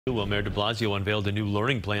Well, Mayor de Blasio unveiled a new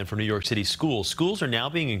learning plan for New York City schools. Schools are now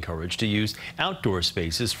being encouraged to use outdoor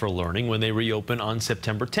spaces for learning when they reopen on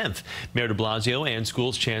September 10th. Mayor de Blasio and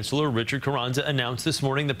schools chancellor Richard Carranza announced this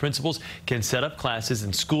morning that principals can set up classes in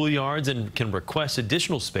schoolyards and can request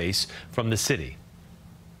additional space from the city.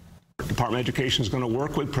 Department of Education is going to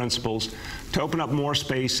work with principals to open up more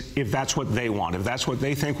space if that's what they want, if that's what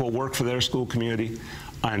they think will work for their school community.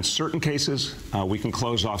 In certain cases, we can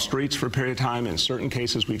close off streets for a period of time. In certain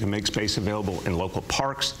cases, we can make space available in local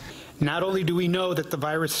parks. Not only do we know that the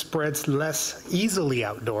virus spreads less easily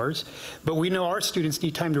outdoors, but we know our students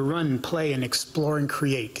need time to run and play and explore and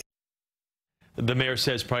create. The mayor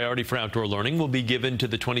says priority for outdoor learning will be given to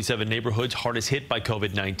the 27 neighborhoods hardest hit by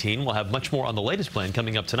COVID-19. We'll have much more on the latest plan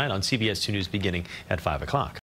coming up tonight on CBS 2 News beginning at 5 o'clock.